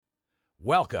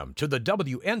Welcome to the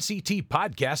WNCT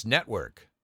Podcast Network.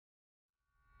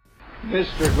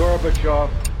 Mr. Gorbachev,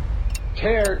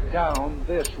 tear down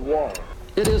this wall.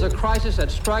 It is a crisis that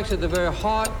strikes at the very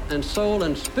heart and soul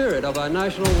and spirit of our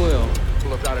national will.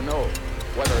 People have got to know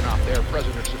whether or not their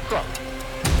president's a crook.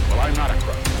 Well, I'm not a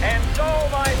crook. And so,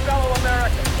 my fellow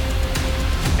Americans,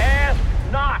 ask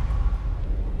not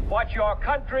what your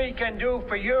country can do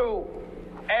for you.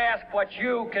 Ask what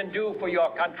you can do for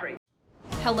your country.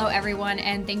 Hello, everyone,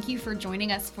 and thank you for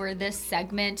joining us for this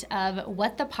segment of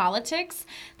What the Politics.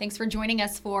 Thanks for joining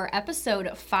us for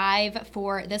episode 5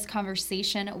 for this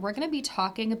conversation. We're going to be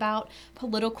talking about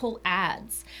political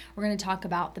ads. We're going to talk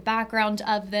about the background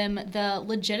of them, the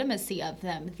legitimacy of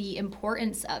them, the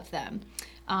importance of them,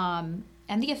 and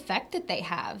the effect that they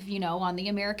have, on the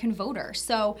American voter.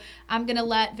 So I'm going to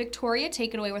let Victoria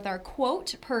take it away with our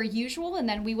quote per usual, and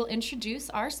then we will introduce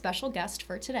our special guest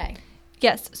for today.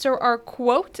 Yes, so our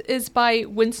quote is by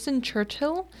Winston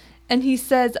Churchill, and he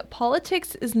says,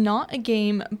 "Politics is not a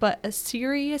game, but a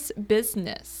serious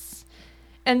business."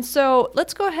 And so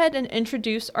let's go ahead and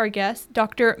introduce our guest,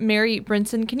 Dr. Mary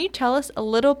Brinson. Can you tell us a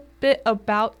little bit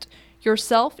about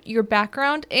yourself, your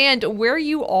background, and where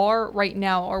you are right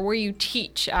now, or where you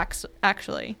teach,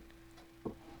 actually?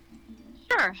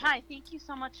 Sure. Hi, thank you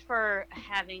so much for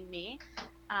having me.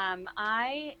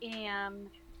 I am...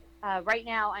 right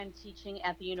now, I'm teaching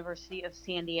at the University of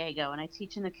San Diego, and I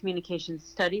teach in the Communications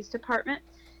Studies Department.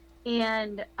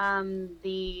 And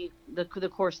the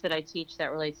course that I teach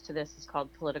that relates to this is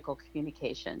called Political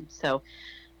Communication. So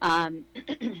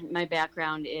my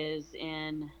background is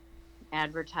in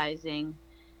advertising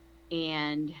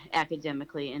and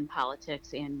academically in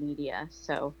politics and media.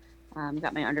 So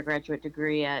got my undergraduate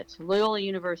degree at Loyola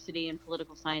University in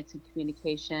political science and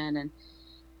communication, and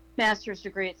master's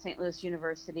degree at St. Louis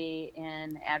University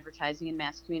in advertising and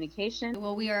mass communication.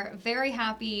 Well, we are very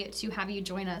happy to have you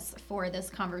join us for this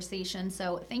conversation.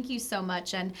 So thank you so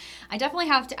much. And I definitely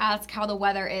have to ask how the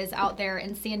weather is out there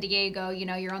in San Diego.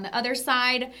 You're on the other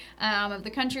side of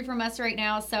the country from us right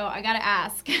now. So I got to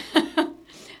ask,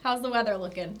 how's the weather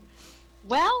looking?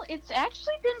 Well, it's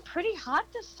actually been pretty hot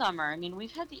this summer. I mean,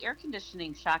 we've had the air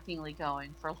conditioning shockingly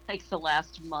going for like the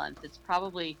last month. It's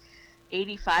probably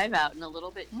 85 out and a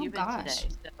little bit humid today.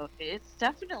 So it's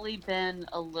definitely been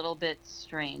a little bit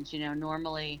strange.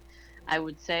 Normally I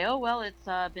would say, oh, well, it's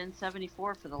been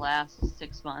 74 for the last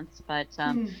 6 months, but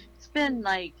it's been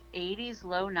like 80s,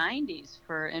 low 90s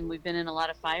and we've been in a lot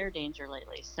of fire danger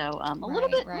lately. So a little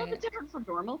bit different from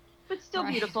normal, but still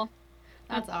beautiful.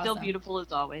 That's awesome. Still beautiful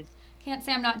as always. Can't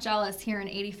say I'm not jealous here in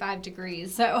 85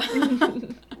 degrees. So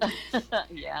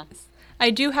yeah. I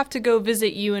do have to go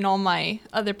visit you and all my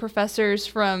other professors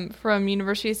from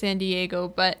University of San Diego,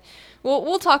 but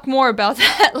we'll talk more about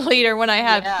that later when I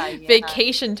have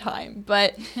vacation time.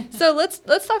 But so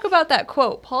let's talk about that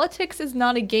quote. Politics is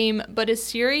not a game, but a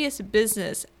serious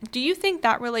business. Do you think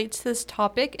that relates to this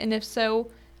topic, and if so,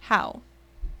 how?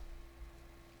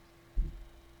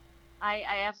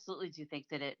 I absolutely do think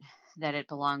that it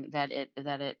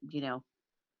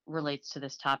relates to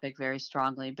this topic very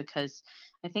strongly, because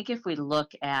I think if we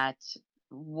look at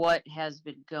what has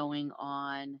been going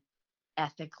on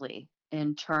ethically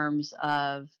in terms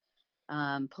of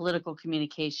political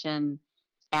communication,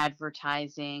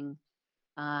 advertising,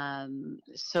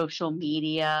 social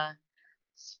media,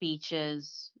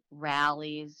 speeches,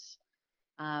 rallies,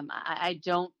 I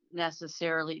don't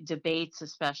necessarily, debates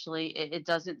especially, it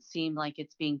doesn't seem like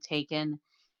it's being taken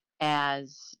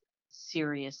as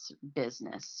serious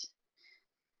business.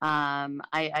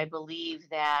 I believe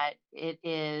that it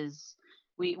is,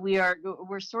 we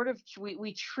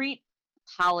treat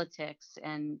politics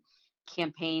and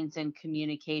campaigns and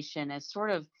communication as sort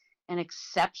of an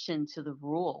exception to the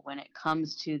rule when it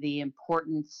comes to the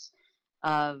importance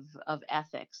of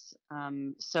ethics.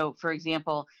 So for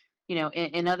example,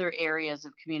 in other areas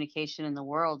of communication in the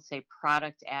world, say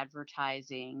product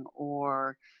advertising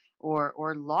or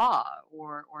law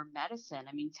or medicine.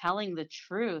 I mean, telling the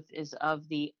truth is of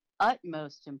the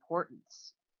utmost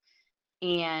importance.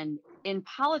 And in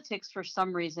politics, for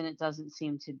some reason, it doesn't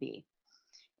seem to be.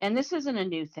 And this isn't a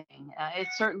new thing. It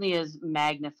certainly is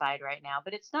magnified right now,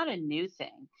 but it's not a new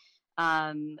thing.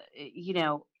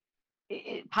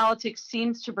 Politics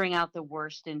seems to bring out the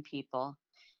worst in people.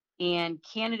 And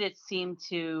candidates seem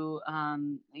to,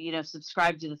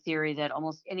 subscribe to the theory that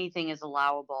almost anything is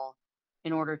allowable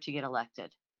in order to get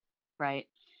elected, right?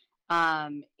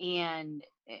 And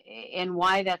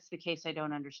why that's the case, I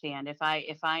don't understand. If I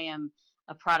am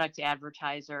a product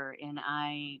advertiser and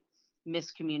I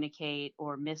miscommunicate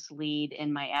or mislead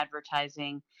in my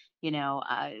advertising.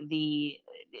 The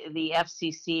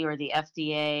FCC or the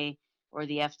FDA or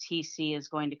the FTC is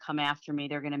going to come after me.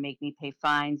 They're going to make me pay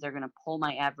fines. They're going to pull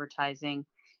my advertising,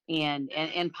 and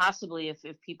possibly if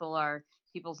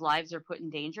people's lives are put in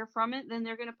danger from it, then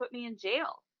they're going to put me in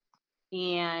jail.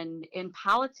 And in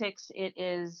politics, it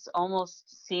is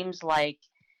almost seems like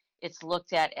it's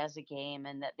looked at as a game,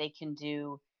 and that they can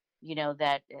do,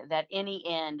 that any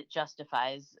end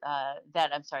justifies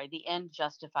the end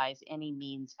justifies any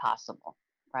means possible,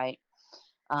 right?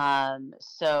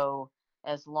 So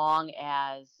as long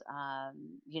as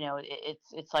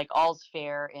it's like all's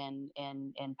fair in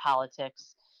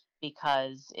politics,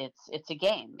 because it's a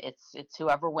game. It's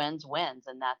whoever wins,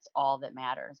 and that's all that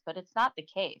matters. But it's not the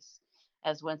case.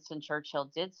 As Winston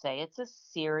Churchill did say, it's a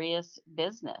serious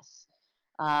business.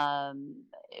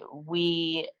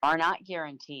 We are not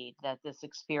guaranteed that this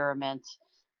experiment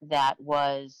that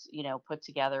was, put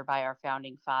together by our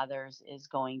founding fathers is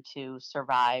going to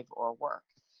survive or work.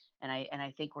 And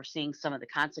I think we're seeing some of the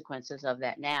consequences of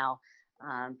that now.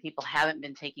 People haven't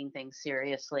been taking things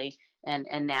seriously, and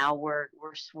now we're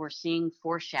seeing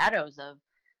foreshadows of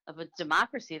a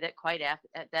democracy that quite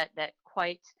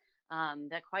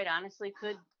honestly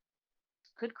could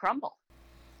crumble.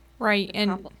 Right.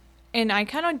 And I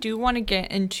kind of do want to get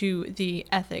into the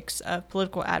ethics of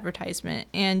political advertisement,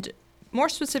 and more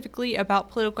specifically about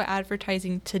political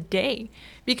advertising today,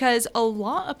 because a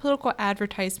lot of political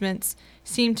advertisements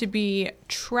seem to be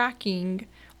tracking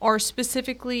or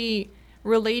specifically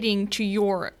relating to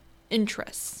your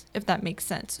interests, if that makes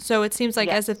sense. So it seems like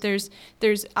Yes. as if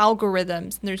there's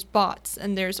algorithms and there's bots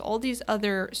and there's all these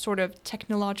other sort of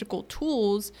technological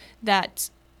tools that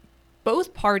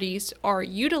both parties are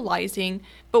utilizing,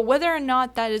 but whether or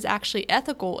not that is actually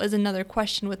ethical is another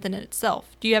question within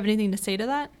itself. Do you have anything to say to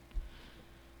that?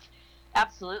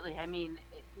 Absolutely. I mean,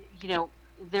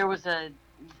 there was a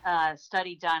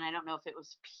study done. I don't know if it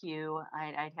was Pew.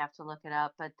 I'd have to look it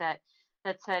up, but that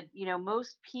said,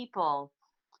 most people,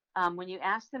 when you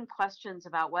ask them questions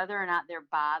about whether or not they're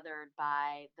bothered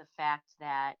by the fact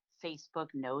that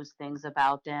Facebook knows things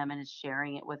about them and is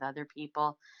sharing it with other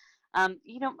people,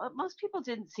 most people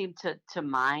didn't seem to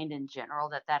mind in general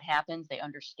that happens. They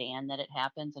understand that it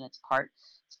happens, and it's part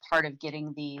of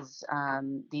getting these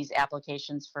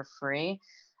applications for free.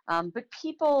 But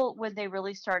people, when they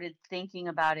really started thinking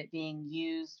about it being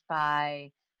used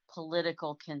by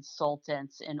political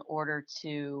consultants in order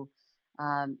to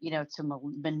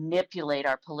manipulate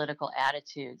our political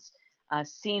attitudes,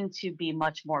 seem to be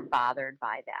much more bothered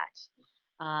by that.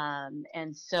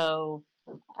 And so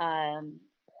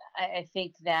I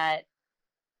think that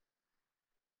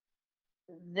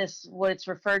what it's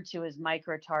referred to as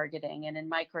micro-targeting, and in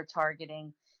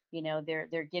micro-targeting,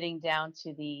 they're getting down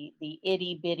to the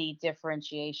itty bitty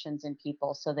differentiations in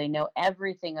people. So they know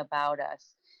everything about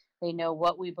us. They know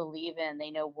what we believe in.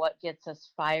 They know what gets us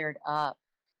fired up.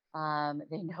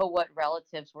 They know what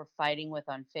relatives we're fighting with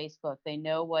on Facebook. They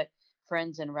know what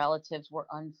friends and relatives we're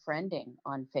unfriending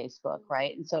on Facebook,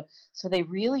 right? And so they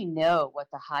really know what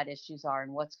the hot issues are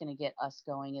and what's going to get us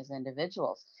going as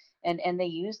individuals. And they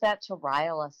use that to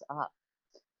rile us up.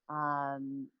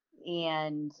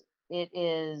 And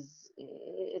it's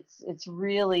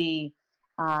really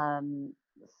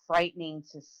frightening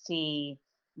to see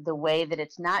the way that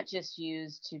it's not just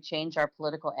used to change our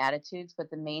political attitudes, but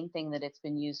the main thing that it's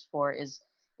been used for is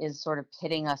sort of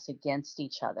pitting us against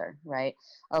each other, right?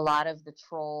 A lot of the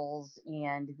trolls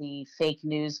and the fake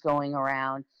news going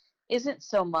around isn't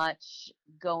so much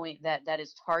that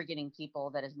is targeting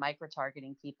people, that is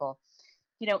micro-targeting people,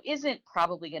 isn't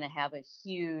probably going to have a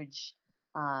huge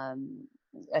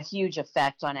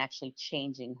effect on actually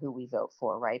changing who we vote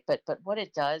for, right? But what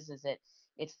it does is it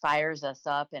fires us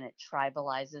up, and it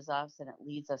tribalizes us, and it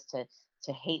leads us to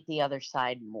hate the other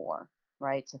side more,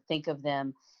 right? To think of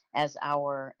them as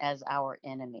our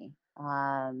enemy.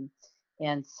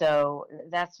 And so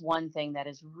that's one thing that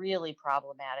is really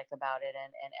problematic about it,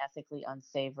 and ethically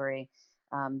unsavory,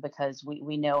 because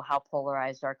we know how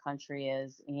polarized our country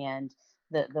is, and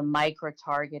the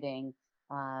micro-targeting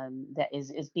that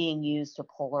is being used to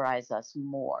polarize us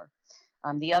more.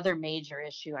 The other major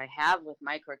issue I have with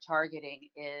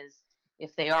micro-targeting is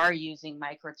if they are using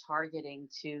micro-targeting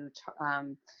to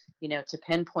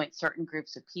pinpoint certain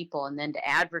groups of people and then to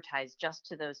advertise just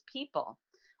to those people.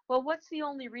 Well, what's the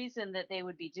only reason that they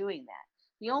would be doing that?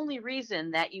 The only reason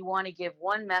that you want to give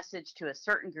one message to a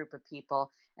certain group of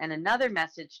people and another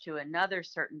message to another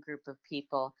certain group of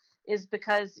people is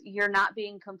because you're not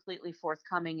being completely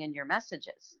forthcoming in your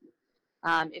messages.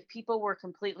 If people were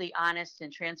completely honest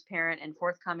and transparent and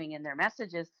forthcoming in their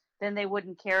messages, then they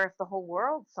wouldn't care if the whole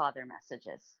world saw their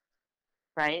messages,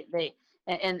 right?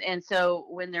 And so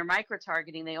when they're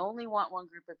micro-targeting, they only want one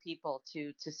group of people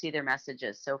to see their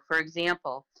messages. So, for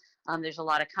example, there's a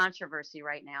lot of controversy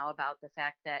right now about the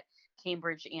fact that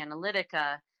Cambridge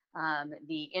Analytica,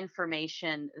 the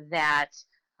information that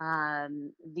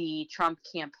the Trump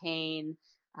campaign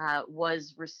well,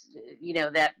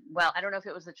 I don't know if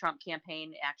it was the Trump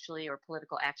campaign actually or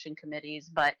political action committees,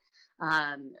 but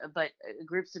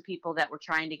groups of people that were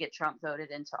trying to get Trump voted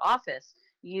into office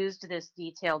used this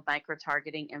detailed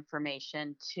micro-targeting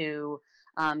information to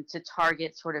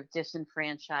target sort of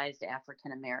disenfranchised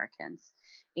African Americans,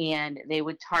 and they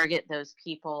would target those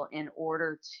people in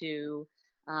order to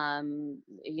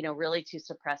really to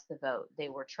suppress the vote. They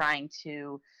were trying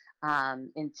to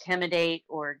intimidate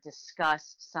or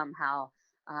disgust somehow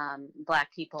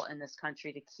Black people in this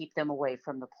country to keep them away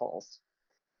from the polls,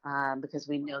 because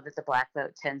we know that the Black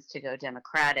vote tends to go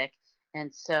Democratic,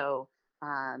 and so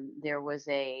there was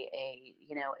a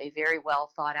very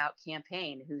well thought out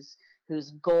campaign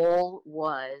whose goal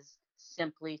was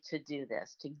simply to do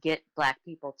this, to get Black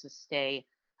people to stay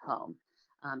home,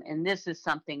 and this is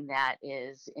something that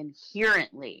is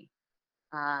inherently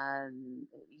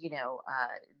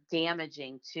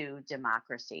damaging to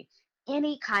democracy.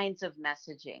 Any kinds of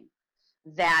messaging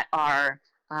that are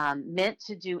meant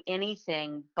to do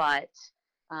anything but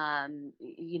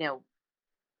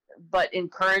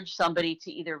encourage somebody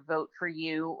to either vote for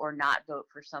you or not vote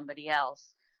for somebody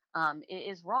else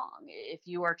is wrong. If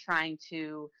you are trying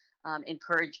to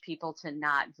encourage people to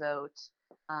not vote,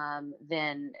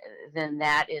 then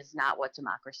that is not what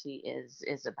democracy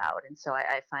is about. And so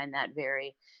I find that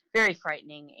very, very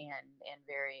frightening and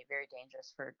very, very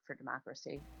dangerous for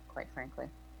democracy, quite frankly.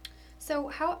 So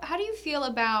how do you feel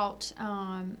about,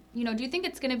 do you think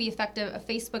it's going to be effective?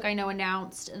 Facebook, I know,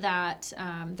 announced that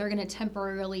they're going to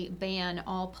temporarily ban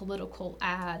all political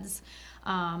ads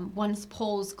once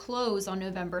polls close on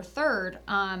November 3rd.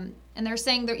 And they're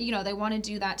saying that, they want to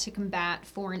do that to combat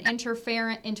foreign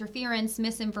interference,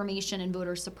 misinformation, and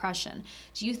voter suppression.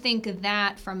 Do you think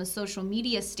that from a social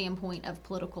media standpoint of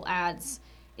political ads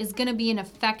is going to be an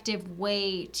effective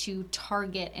way to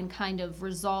target and kind of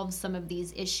resolve some of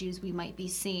these issues we might be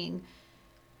seeing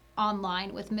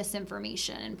online with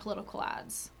misinformation and political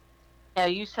ads? Now,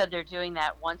 you said they're doing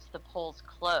that once the polls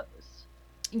close.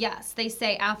 Yes, they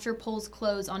say after polls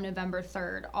close on November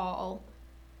 3rd, all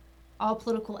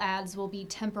political ads will be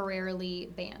temporarily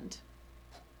banned.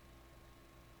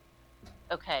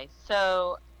 Okay,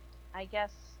 so I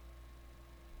guess,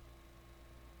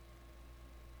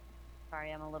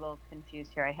 sorry, I'm a little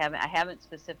confused here. I haven't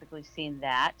specifically seen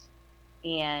that,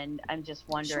 and I'm just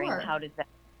wondering, Sure. How does that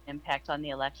impact on the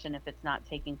election if it's not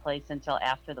taking place until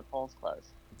after the polls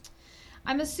close?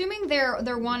 I'm assuming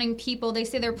they're wanting people, they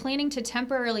say they're planning to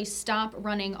temporarily stop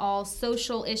running all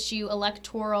social issue,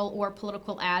 electoral, or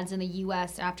political ads in the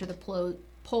U.S. after the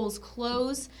polls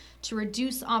close to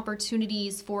reduce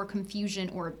opportunities for confusion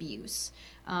or abuse,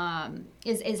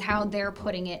 is how they're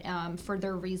putting it for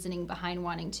their reasoning behind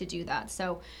wanting to do that.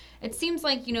 So it seems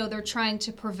like, they're trying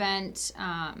to prevent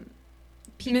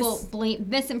people blame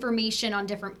misinformation on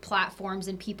different platforms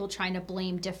and people trying to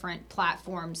blame different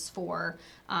platforms for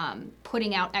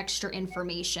putting out extra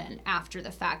information after the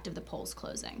fact of the polls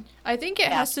closing. I think it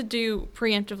has to do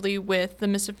preemptively with the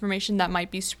misinformation that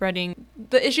might be spreading,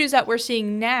 the issues that we're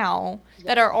seeing now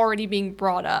that are already being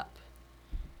brought up.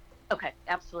 Okay,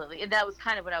 absolutely. And that was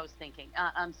kind of what I was thinking.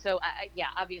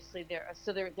 Obviously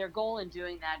their goal in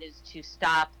doing that is to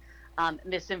stop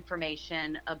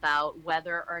misinformation about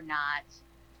whether or not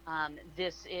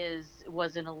this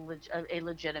was a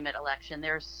legitimate election.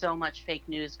 There's so much fake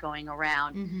news going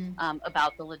around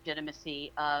about the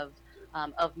legitimacy of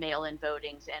mail-in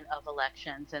votings and of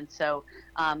elections, and so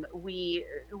we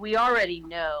already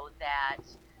know that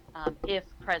if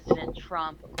President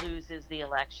Trump loses the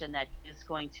election, that he is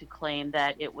going to claim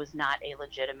that it was not a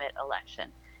legitimate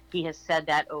election. He has said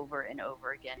that over and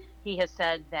over again. He has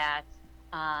said that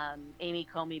Amy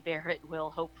Coney Barrett will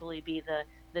hopefully be the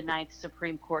ninth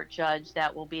Supreme Court judge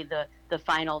that will be the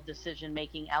final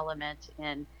decision-making element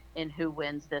in who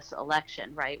wins this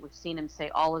election, right? We've seen him say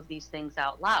all of these things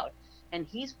out loud, and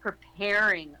he's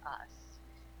preparing us.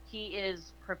 He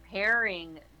is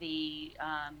preparing the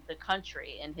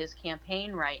country in his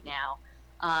campaign right now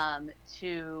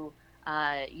to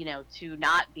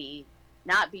not be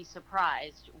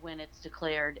surprised when it's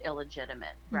declared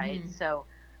illegitimate, right? So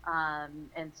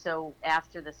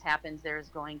after this happens, there's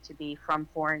going to be from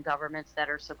foreign governments that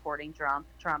are supporting Trump,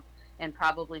 and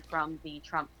probably from the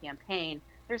Trump campaign,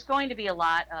 there's going to be a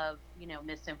lot of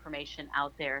misinformation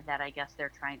out there that I guess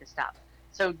they're trying to stop.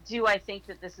 So do I think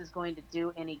that this is going to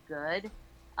do any good?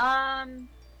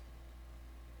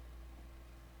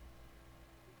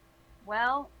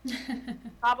 Well,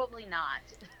 probably not.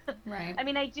 Right. I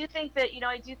mean, I do think that,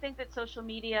 social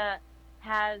media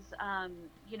has,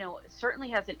 certainly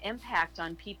has an impact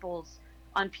on people's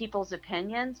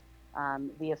opinions.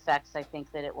 The effects I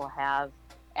think that it will have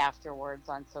afterwards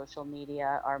on social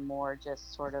media are more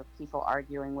just sort of people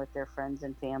arguing with their friends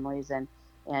and families, and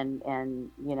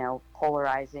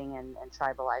polarizing and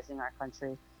tribalizing our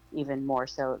country even more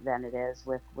so than it is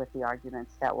with the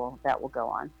arguments that will go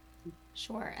on.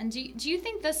 Sure. And do you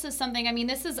think this is something, I mean,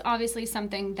 this is obviously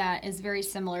something that is very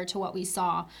similar to what we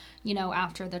saw,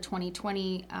 after the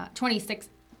 2016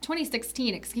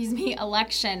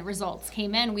 election results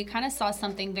came in. We kind of saw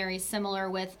something very similar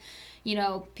with,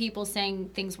 people saying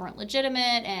things weren't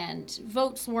legitimate and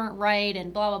votes weren't right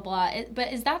and blah, blah, blah.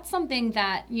 But is that something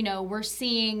that, we're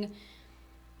seeing,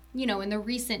 in the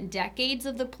recent decades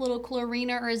of the political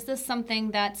arena, or is this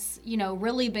something that's,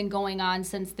 really been going on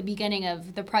since the beginning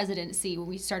of the presidency, when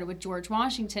we started with George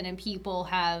Washington, and people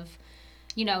have,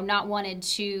 not wanted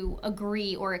to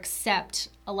agree or accept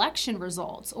election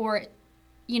results? Or,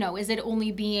 is it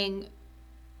only being,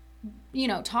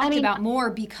 talked about more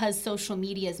because social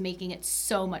media is making it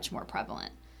so much more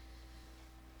prevalent?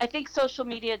 I think social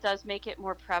media does make it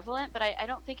more prevalent, but I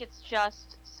don't think it's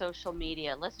just social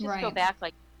media. Let's just go back,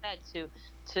 like you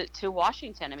said, to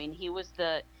Washington. I mean, he was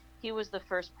the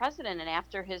first president, and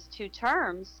after his 2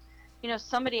 terms,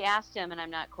 somebody asked him, and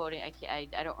I'm not quoting, I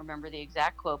don't remember the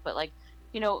exact quote, but like,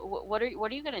 what are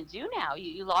you going to do now?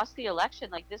 You lost the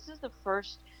election. Like, this is the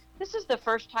first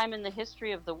time in the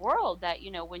history of the world that,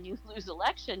 when you lose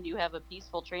election, you have a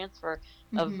peaceful transfer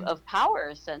of power,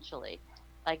 essentially,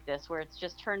 like this, where it's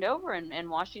just turned over. And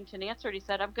Washington answered. He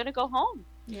said, "I'm going to go home."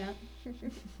 Yeah.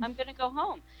 I'm going to go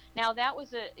home. Now that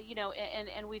was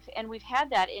and we've had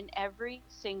that in every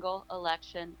single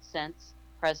election since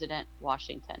President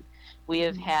Washington. We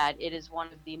have had, it is one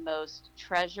of the most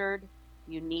treasured,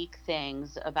 unique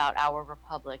things about our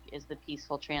republic is the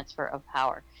peaceful transfer of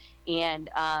power. And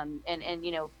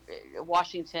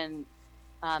Washington,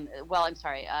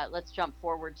 let's jump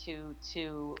forward to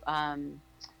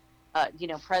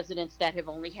presidents that have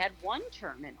only had 1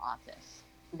 term in office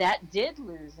that did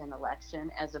lose an election,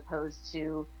 as opposed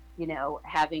to,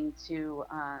 having to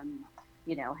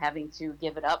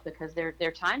give it up because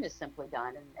their time is simply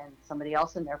done, and somebody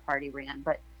else in their party ran.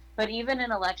 But even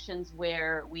in elections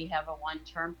where we have a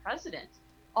 1-term president,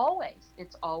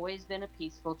 it's always been a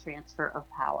peaceful transfer of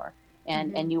power.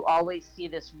 And you always see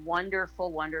this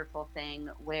wonderful, wonderful thing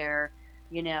where,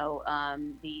 the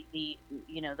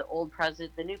old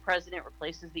president, the new president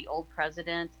replaces the old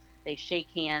president. They shake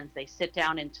hands, they sit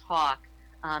down and talk.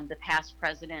 The past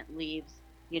president leaves,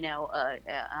 a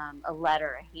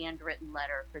letter, a handwritten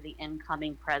letter for the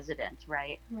incoming president,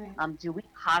 right? Do we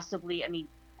possibly, I mean,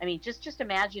 just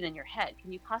imagine in your head,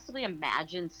 can you possibly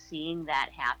imagine seeing that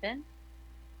happen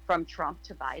from Trump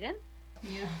to Biden?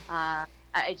 Yeah.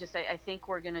 I think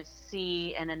we're going to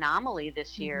see an anomaly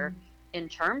this year in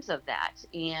terms of that.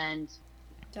 And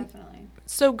definitely.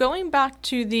 So going back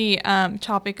to the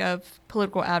topic of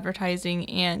political advertising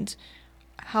and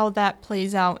how that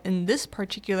plays out in this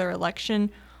particular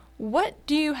election, what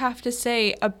do you have to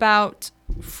say about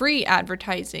free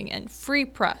advertising and free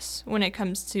press when it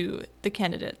comes to the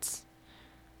candidates?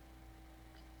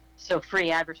 So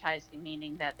free advertising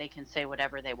meaning that they can say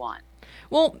whatever they want?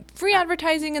 Well, free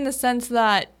advertising in the sense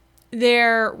that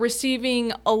they're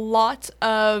receiving a lot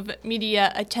of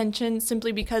media attention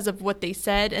simply because of what they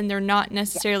said, and they're not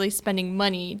necessarily spending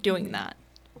money doing that.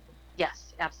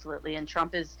 Yes, absolutely. And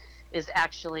Trump is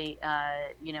actually,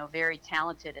 very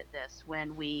talented at this.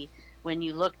 When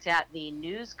you looked at the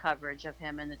news coverage of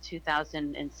him in the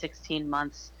 2016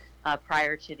 months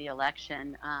prior to the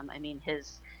election,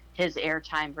 his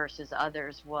airtime versus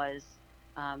others was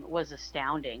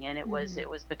astounding, and it was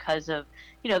because of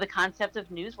the concept of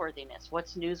newsworthiness.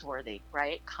 What's newsworthy,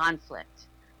 right? Conflict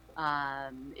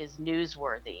is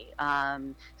newsworthy.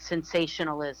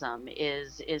 Sensationalism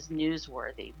is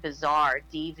newsworthy. Bizarre,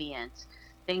 deviant,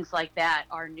 things like that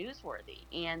are newsworthy.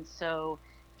 And so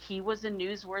he was a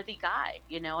newsworthy guy.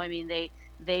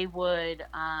 They would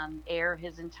air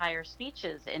his entire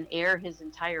speeches and air his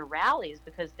entire rallies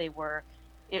because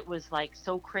it was like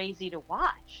so crazy to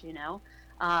watch,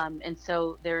 and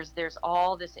so there's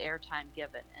all this airtime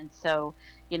given, and so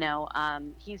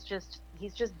he's just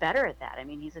better at that. I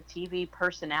mean, he's a TV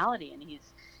personality,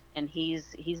 and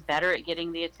he's better at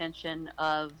getting the attention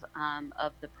of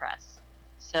the press.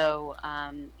 So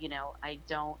I'm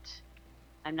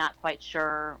not quite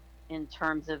sure in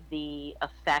terms of the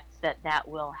effects that that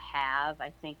will have.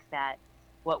 I think that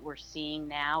what we're seeing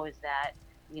now is that,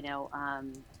 you know,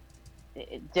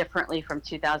 differently from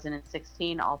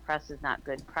 2016, all press is not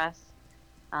good press.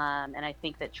 And I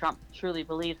think that Trump truly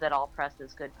believes that all press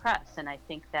is good press. And I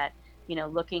think that, you know,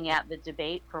 looking at the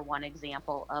debate for one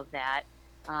example of that,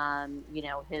 you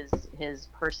know, his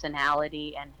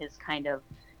personality and his kind of,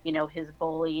 you know, his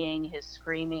bullying, his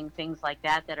screaming, things like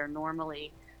that, that are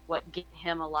normally what get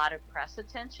him a lot of press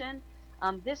attention,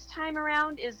 this time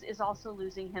around is also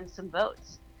losing him some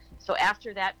votes. So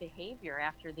after that behavior,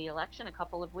 after the election a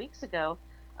couple of weeks ago,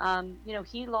 you know,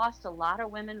 he lost a lot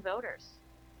of women voters.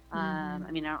 I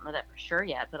mean, I don't know that for sure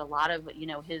yet, but a lot of, you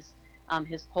know, his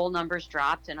poll numbers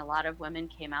dropped, and a lot of women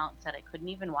came out and said, I couldn't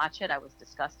even watch it. I was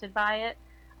disgusted by it.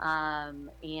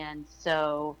 And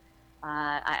so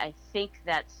I think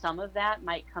that some of that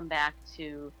might come back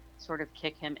to sort of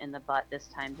kick him in the butt this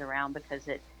time around, because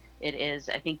it is,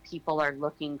 I think people are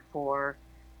looking for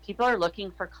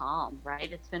calm,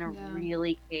 right? It's been a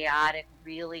really chaotic,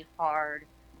 really hard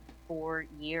 4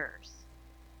 years.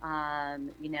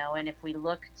 You know, and if we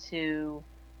look to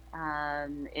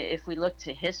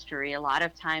history, a lot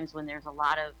of times when there's a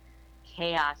lot of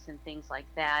chaos and things like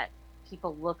that,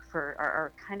 people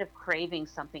are kind of craving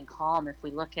something calm. If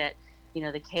we look at, you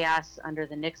know, the chaos under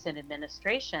the Nixon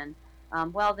administration,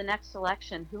 well, the next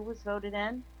election, who was voted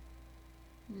in?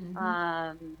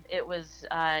 It was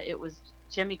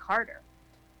Jimmy Carter,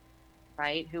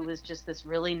 right? Who was just this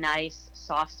really nice,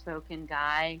 soft-spoken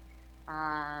guy.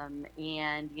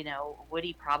 And, you know, would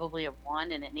he probably have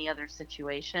won in any other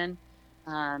situation?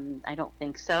 I don't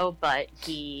think so, but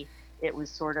it was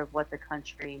sort of what the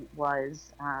country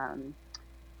was,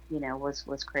 you know,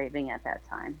 was craving at that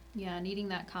time. Yeah, needing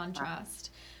that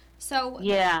contrast. So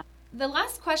yeah, the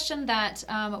last question that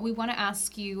we want to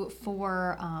ask you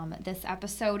for this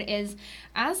episode is,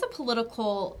 as a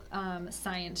political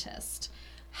scientist,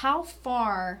 how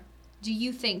far do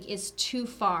you think is too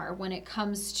far when it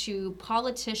comes to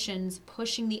politicians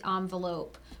pushing the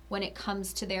envelope when it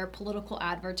comes to their political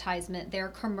advertisement, their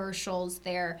commercials,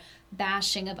 their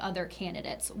bashing of other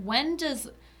candidates? When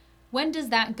does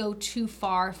that go too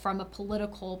far from a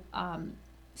political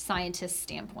scientist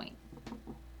standpoint?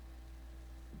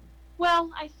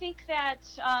 Well, I think that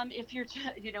if you're,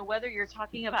 you know, whether you're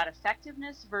talking about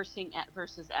effectiveness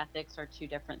versus ethics are two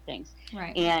different things.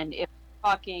 Right. And if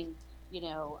you're talking, you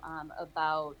know,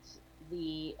 about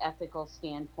the ethical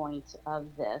standpoint of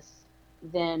this,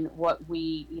 then what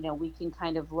we can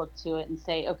kind of look to it and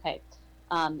say, okay,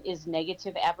 is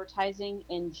negative advertising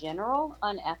in general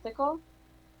unethical?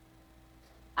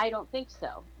 I don't think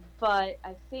so. But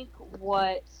I think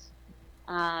what,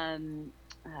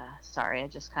 sorry, I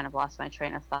just kind of lost my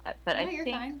train of thought. But No, I you're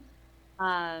think,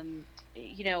 fine.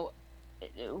 You know,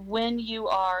 when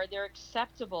they're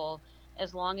acceptable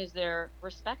as long as they're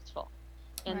respectful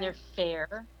and Right. they're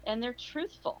fair and they're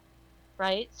truthful,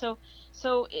 right? So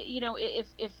you know, if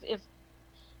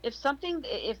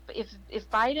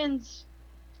Biden's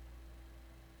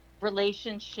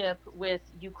relationship with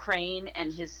Ukraine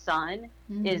and his son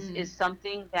is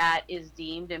something that is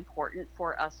deemed important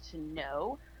for us to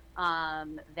know,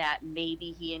 that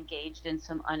maybe he engaged in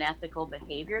some unethical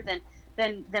behavior, then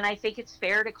I think it's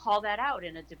fair to call that out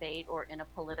in a debate or in a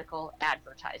political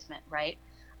advertisement, right?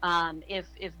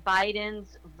 If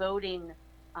Biden's voting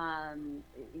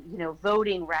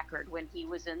record when he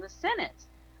was in the Senate,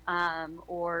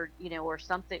 or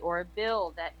something, or a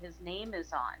bill that his name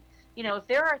is on, you know, if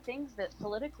there are things that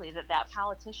politically that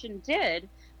politician did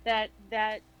that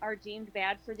are deemed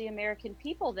bad for the American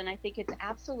people, then I think it's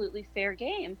absolutely fair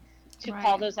game to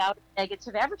call those out as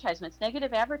negative advertisements.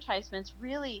 Negative advertisements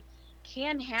really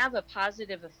can have a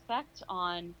positive effect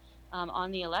on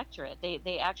the electorate.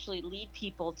 They actually lead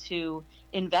people to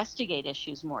investigate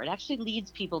issues more. It actually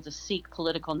leads people to seek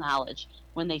political knowledge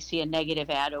when they see a negative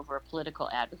ad over a political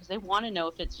ad, because they want to know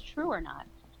if it's true or not.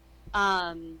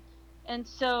 And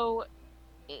so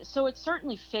it's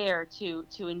certainly fair to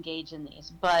engage in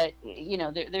these, but you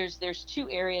know, there's two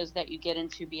areas that you get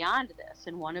into beyond this,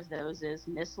 and one of those is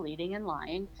misleading and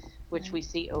lying, which we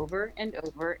see over and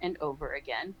over and over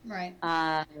again. Right.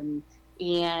 And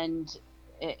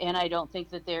I don't think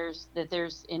that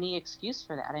there's any excuse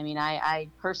for that. I mean, I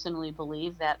personally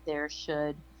believe that there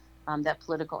should that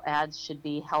political ads should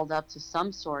be held up to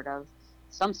some sort of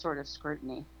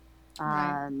scrutiny.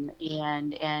 And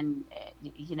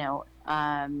you know,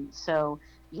 so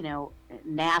you know,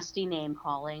 nasty name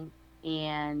calling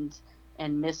and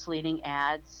misleading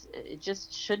ads, it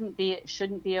just shouldn't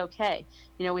be okay.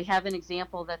 You know, we have an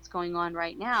example that's going on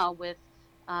right now with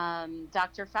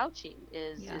Dr. Fauci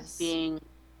is being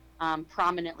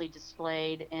prominently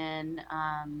displayed in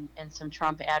some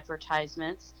Trump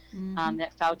advertisements,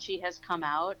 that Fauci has come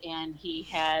out and he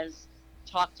has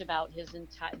talked about his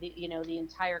the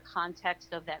entire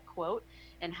context of that quote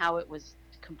and how it was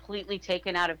completely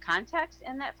taken out of context,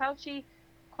 and that Fauci,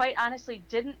 quite honestly,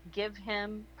 didn't give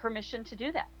him permission to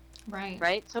do that.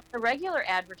 Right. So in the regular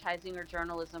advertising or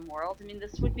journalism world, I mean,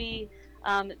 this would be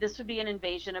an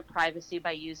invasion of privacy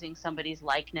by using somebody's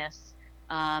likeness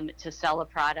to sell a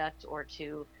product or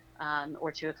to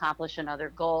accomplish another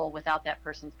goal without that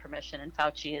person's permission. And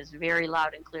Fauci is very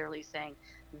loud and clearly saying,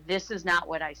 this is not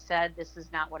what I said, this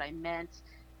is not what I meant,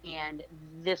 and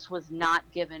this was not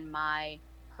given my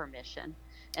permission.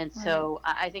 And so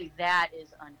I think that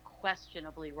is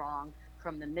unquestionably wrong,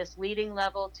 from the misleading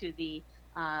level to the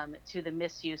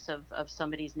misuse of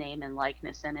somebody's name and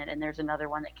likeness in it. And there's another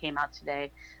one that came out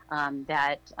today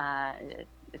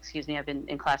excuse me, I've been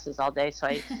in classes all day, so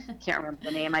I can't remember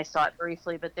the name. I saw it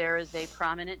briefly, but there is a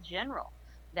prominent general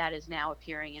that is now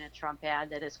appearing in a Trump ad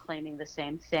that is claiming the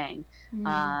same thing.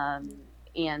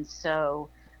 And so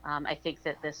I think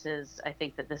that this is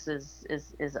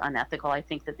unethical. I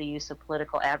think that the use of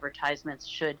political advertisements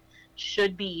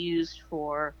should be used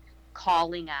for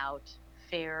calling out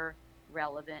fair,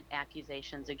 relevant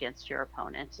accusations against your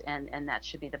opponent, and that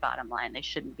should be the bottom line. They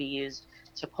shouldn't be used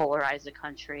to polarize a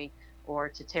country or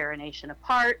to tear a nation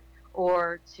apart,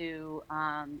 or to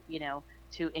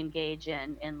engage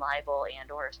in libel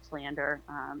and or slander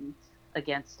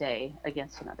against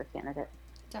another candidate.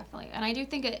 Definitely. And I do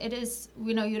think it is,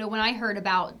 when I heard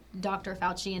about Dr.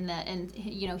 Fauci and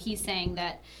he's saying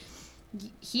that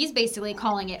he's basically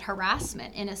calling it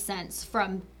harassment in a sense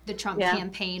from the Trump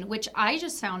campaign, which I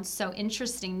just found so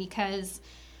interesting because,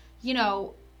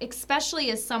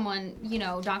 especially as someone,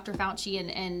 Dr. Fauci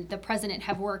and the president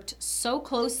have worked so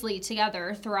closely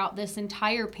together throughout this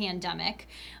entire pandemic.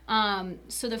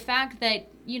 So the fact that,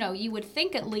 you would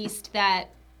think at least that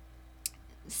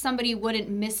somebody wouldn't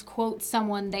misquote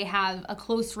someone they have a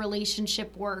close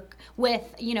relationship with,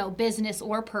 business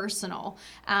or personal.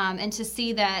 And to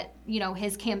see that,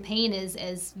 his campaign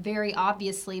is very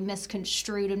obviously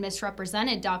misconstrued and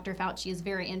misrepresented Dr. Fauci is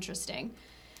very interesting.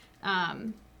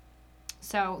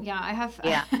 So yeah, I have.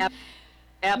 Yeah,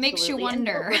 absolutely. Makes you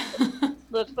wonder.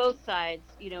 Look, both sides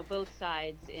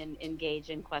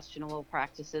engage in questionable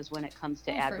practices when it comes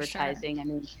to advertising. Sure. I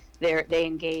mean, they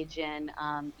engage in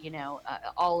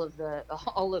all of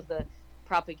the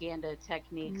propaganda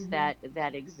techniques that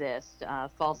exist,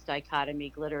 false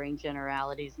dichotomy, glittering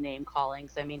generalities, name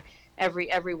callings. I mean,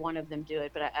 every one of them do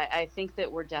it. But I think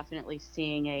that we're definitely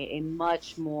seeing a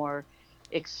much more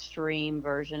extreme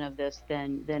version of this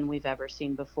than we've ever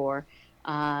seen before.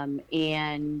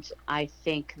 And I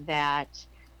think that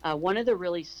one of the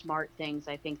really smart things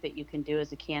I think that you can do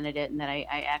as a candidate, and that I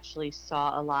actually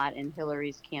saw a lot in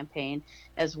Hillary's campaign,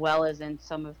 as well as in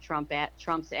some of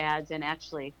Trump's ads, and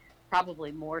actually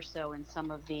probably more so in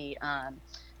some of the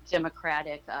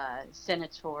Democratic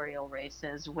senatorial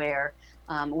races, where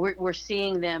we're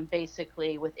seeing them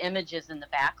basically with images in the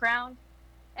background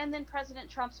and then President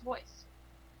Trump's voice,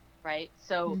 right?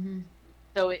 So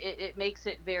So it makes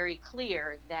it very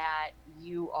clear that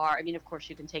you are, I mean, of course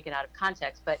you can take it out of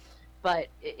context, but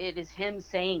it is him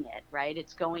saying it, right?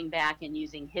 It's going back and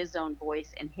using his own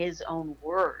voice and his own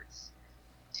words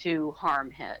to harm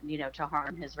him, to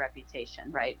harm his reputation,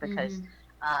 right? Because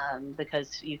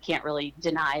you can't really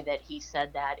deny that he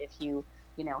said that if you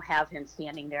have him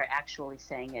standing there actually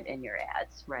saying it in your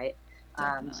ads, right?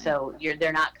 So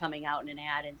they're not coming out in an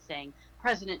ad and saying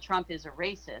President Trump is a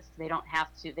racist. They don't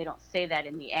say that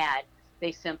in the ad.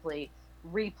 They simply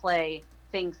replay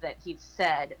things that he's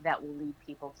said that will lead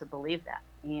people to believe that.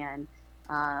 And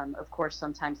of course,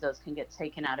 sometimes those can get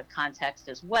taken out of context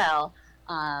as well.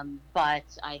 But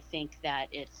I think that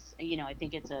it's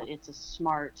a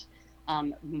smart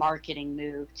marketing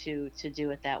move to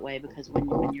do it that way, because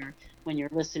when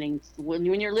you're listening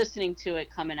to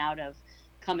it coming out of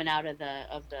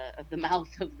the mouth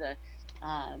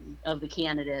of the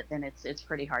candidate, then it's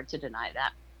pretty hard to deny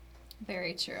that.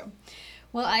 Very true.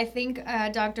 Well, I think,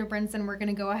 Dr. Brinson, we're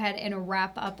going to go ahead and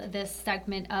wrap up this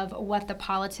segment of What the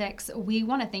Politics. We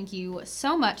want to thank you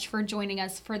so much for joining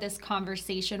us for this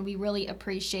conversation. We really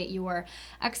appreciate your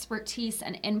expertise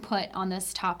and input on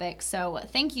this topic. So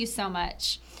thank you so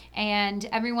much. And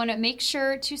everyone, make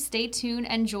sure to stay tuned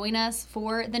and join us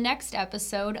for the next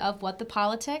episode of What the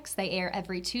Politics. They air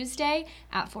every Tuesday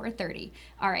at 4:30.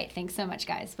 All right. Thanks so much,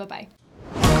 guys. Bye-bye.